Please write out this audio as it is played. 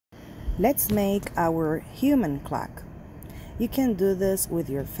Let's make our human clock. You can do this with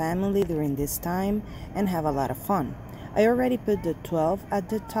your family during this time and have a lot of fun. I already put the 12 at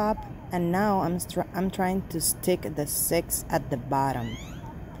the top and now I'm trying to stick the 6 at the bottom.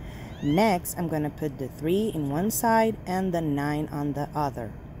 Next, I'm going to put the 3 in one side and the 9 on the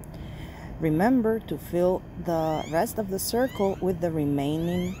other. Remember to fill the rest of the circle with the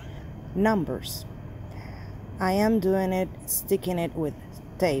remaining numbers. I am doing it, sticking it with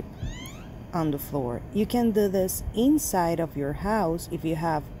tape on the floor. You can do this inside of your house if you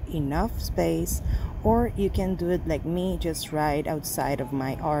have enough space, or you can do it like me, just right outside of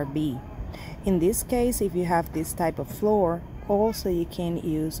my RV. In this case, if you have this type of floor, also you can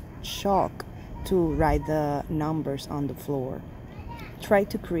use chalk to write the numbers on the floor. Try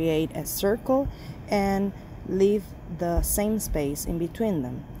to create a circle and leave the same space in between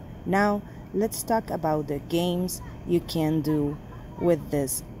them. Now let's talk about the games you can do with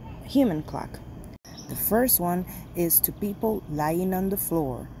this human clock. The first one is to people lying on the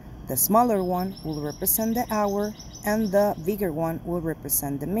floor. The smaller one will represent the hour and the bigger one will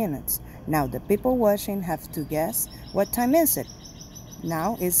represent the minutes. Now the people watching have to guess what time is it.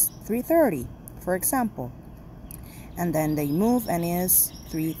 Now it's 3:30, for example. And then they move and it's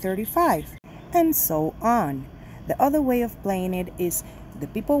 3:35, and so on. The other way of playing it is the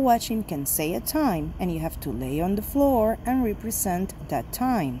people watching can say a time and you have to lay on the floor and represent that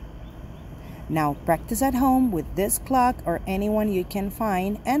time. Now practice at home with this clock or anyone you can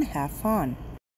find and have fun.